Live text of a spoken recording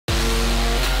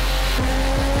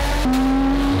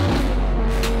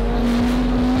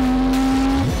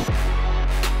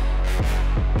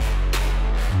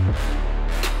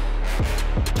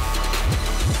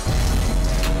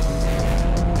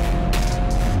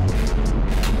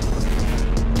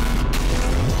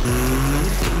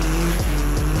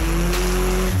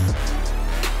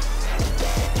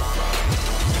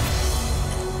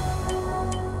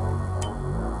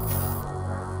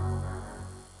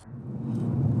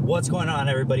What's going on,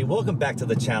 everybody? Welcome back to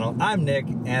the channel. I'm Nick,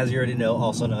 as you already know,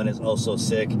 also known as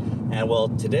Ososik. And well,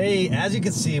 today, as you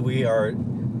can see, we are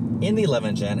in the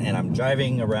 11th gen and I'm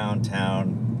driving around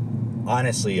town.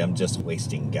 Honestly, I'm just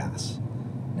wasting gas.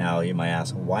 Now, you might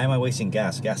ask, why am I wasting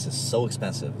gas? Gas is so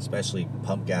expensive, especially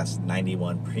pump gas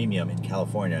 91 premium in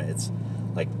California. It's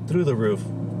like through the roof,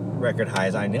 record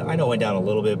highs. I know it went down a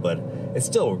little bit, but it's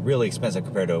still really expensive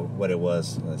compared to what it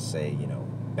was, let's say, you know,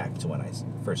 back to when I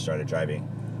first started driving.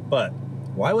 But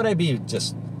why would I be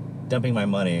just dumping my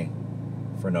money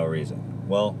for no reason?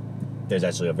 Well, there's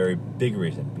actually a very big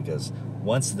reason, because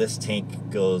once this tank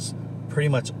goes pretty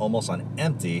much almost on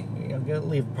empty, I'm gonna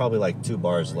leave probably like 2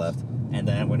 bars left, and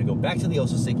then I'm gonna go back to the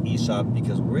Ososik eShop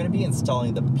because we're gonna be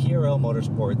installing the PRL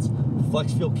Motorsports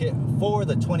flex fuel kit for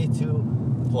the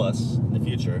 22 plus in the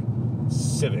future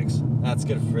Civics. That's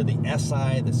good for the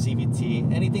SI, the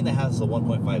CVT, anything that has the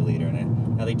 1.5 liter in it.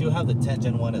 Now they do have the 10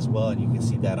 Gen 1 as well, and you can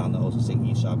see that on the Ososik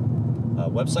eShop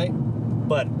website.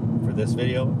 But for this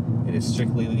video, it is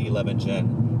strictly the 11 Gen,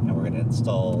 and we're going to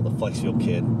install the flex fuel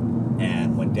kit.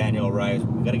 And when Daniel arrives,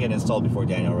 we got to get it installed before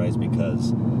Daniel arrives, because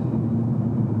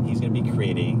he's going to be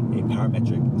creating a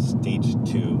Powermetric Stage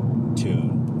 2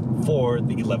 tune for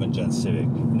the 11 Gen Civic.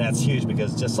 And that's huge,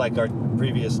 because just like our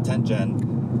previous 10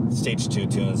 Gen Stage 2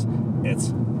 tunes,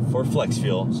 it's for flex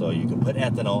fuel, so you can put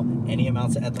ethanol, any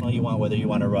amounts of ethanol you want, whether you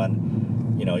want to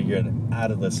run, you know, you're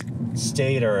out of this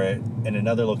state or in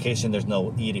another location, there's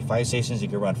no E85 stations, you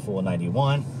can run full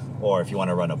 91, or if you want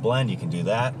to run a blend, you can do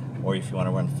that, or if you want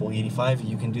to run full 85,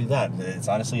 you can do that. It's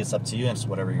honestly, it's up to you, and it's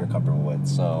whatever you're comfortable with.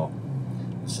 So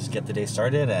let's just get the day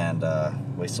started and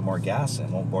waste some more gas,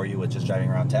 and won't bore you with just driving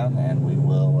around town, and we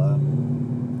will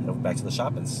head over back to the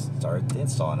shop and start the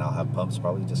install, and I'll have Pumps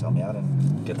probably just help me out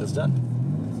and get this done.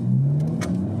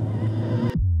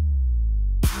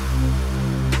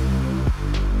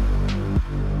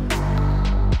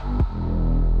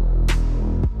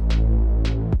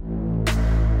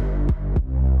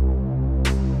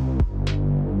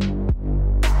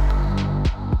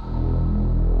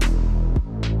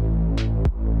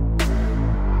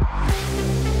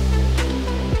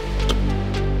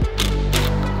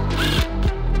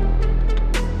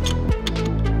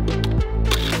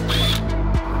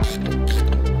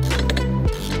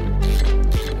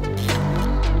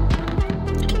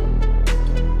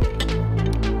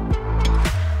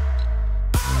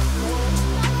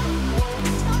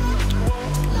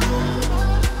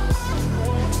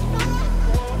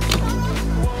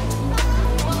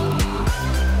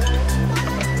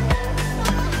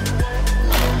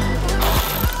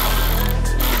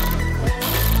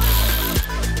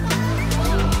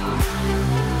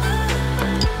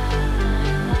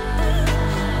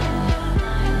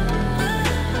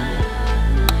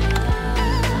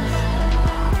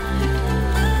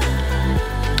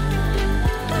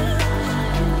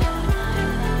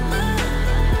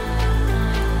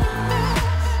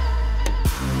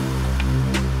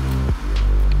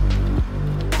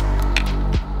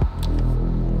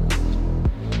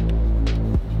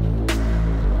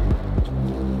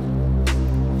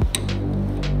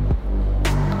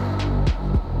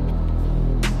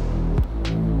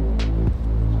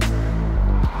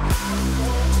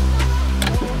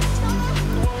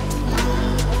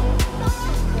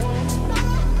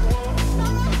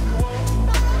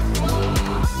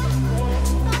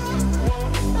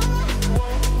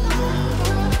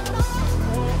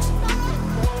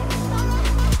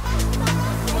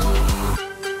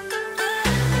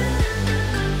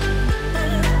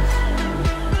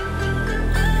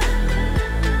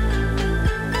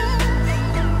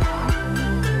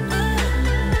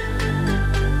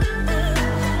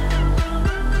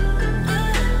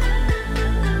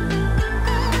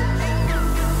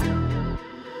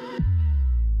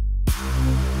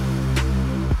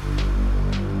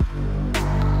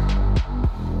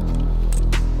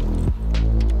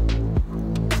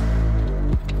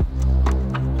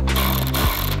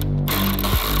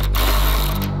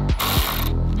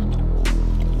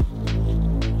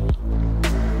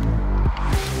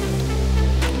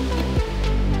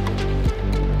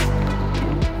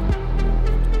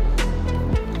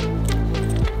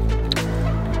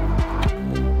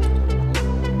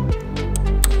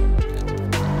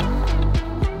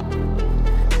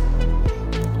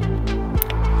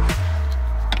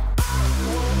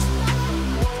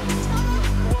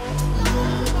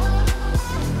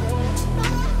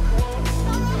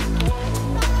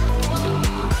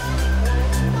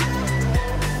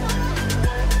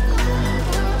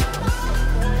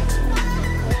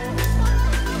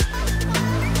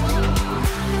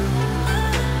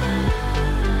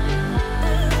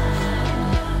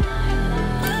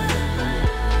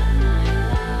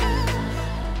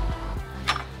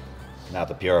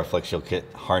 PRL flex fuel kit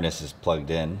harness is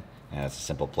plugged in, and it's a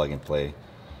simple plug and play.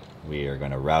 We are going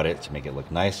to route it to make it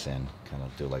look nice and kind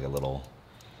of do like a little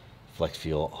flex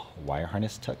fuel wire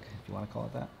harness tuck, if you want to call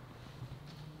it that.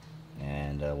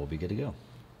 And we'll be good to go.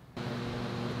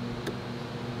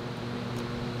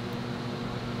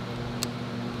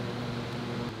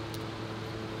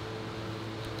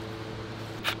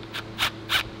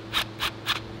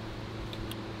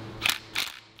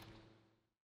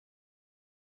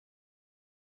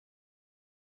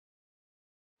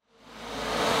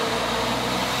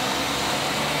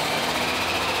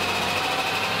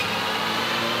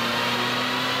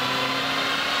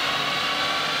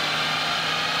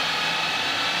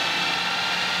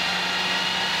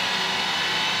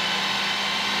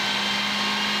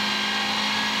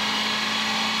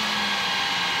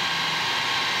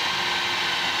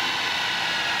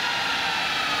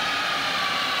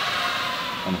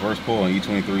 On the first pull on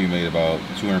E23, you made about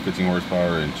 215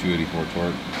 horsepower and 284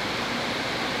 torque.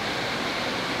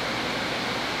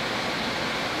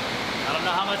 I don't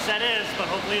know how much that is, but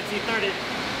hopefully it's E30.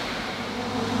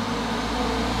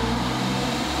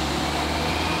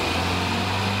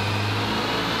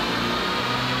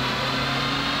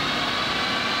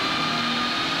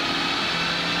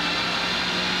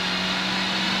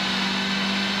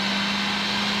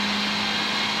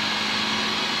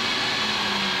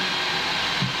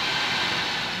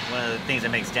 One of the things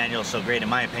that makes Daniel so great, in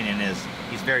my opinion, is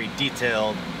he's very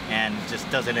detailed and just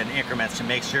does it in increments to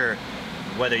make sure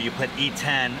whether you put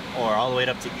E10 or all the way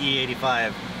up to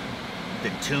E85, the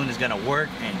tune is going to work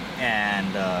and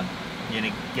you're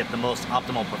going to get the most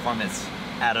optimal performance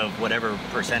out of whatever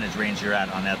percentage range you're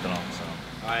at on ethanol. So,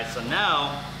 all right, so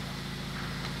now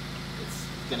it's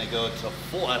going to go to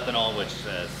full ethanol, which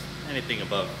says anything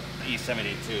above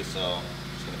E72. So I'm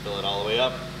just going to fill it all the way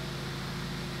up.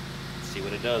 See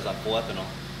what it does on full ethanol.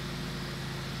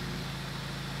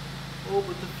 Oh,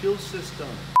 but the fuel system.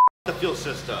 The fuel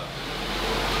system.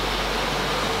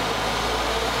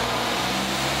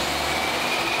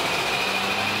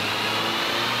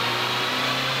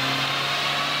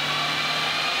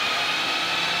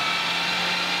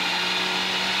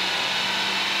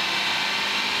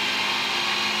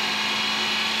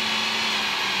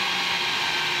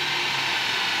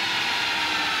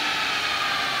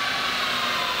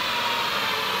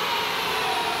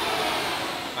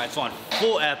 Alright, so on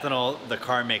full ethanol, the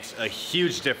car makes a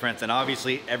huge difference, and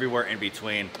obviously everywhere in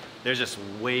between, there's just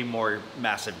way more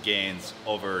massive gains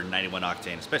over 91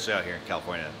 octane, especially out here in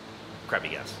California. Crappy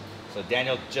gas. So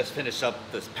Daniel just finished up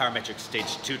this Powermetric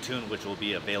Stage 2 tune, which will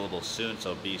be available soon,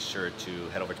 so be sure to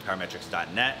head over to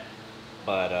powermetrics.net.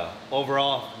 But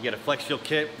overall, you get a flex fuel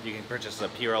kit. You can purchase a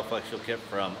PRL flex fuel kit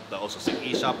from the Ososik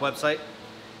eShop website.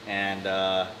 And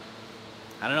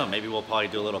I don't know, maybe we'll probably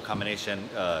do a little combination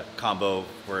combo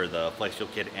for the flex fuel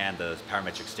kit and the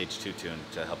Powermetric Stage 2 tune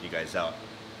to help you guys out.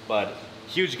 But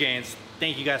huge gains.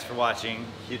 Thank you guys for watching.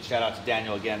 Huge shout out to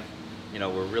Daniel again. You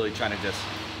know, we're really trying to just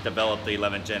develop the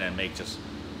 11th gen and make just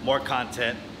more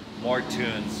content, more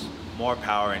tunes, more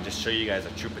power, and just show you guys the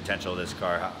true potential of this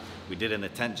car. We did in the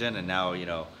 10th gen, and now, you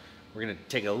know, we're gonna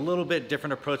take a little bit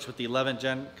different approach with the 11th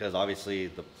gen, because obviously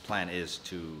the plan is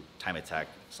to time attack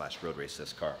 / road race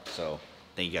this car. So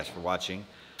thank you guys for watching.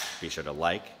 Be sure to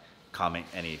like, comment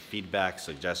any feedback,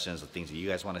 suggestions, the things that you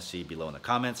guys want to see below in the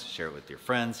comments. Share it with your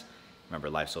friends. Remember,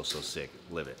 life's so sick.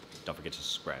 Live it. Don't forget to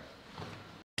subscribe.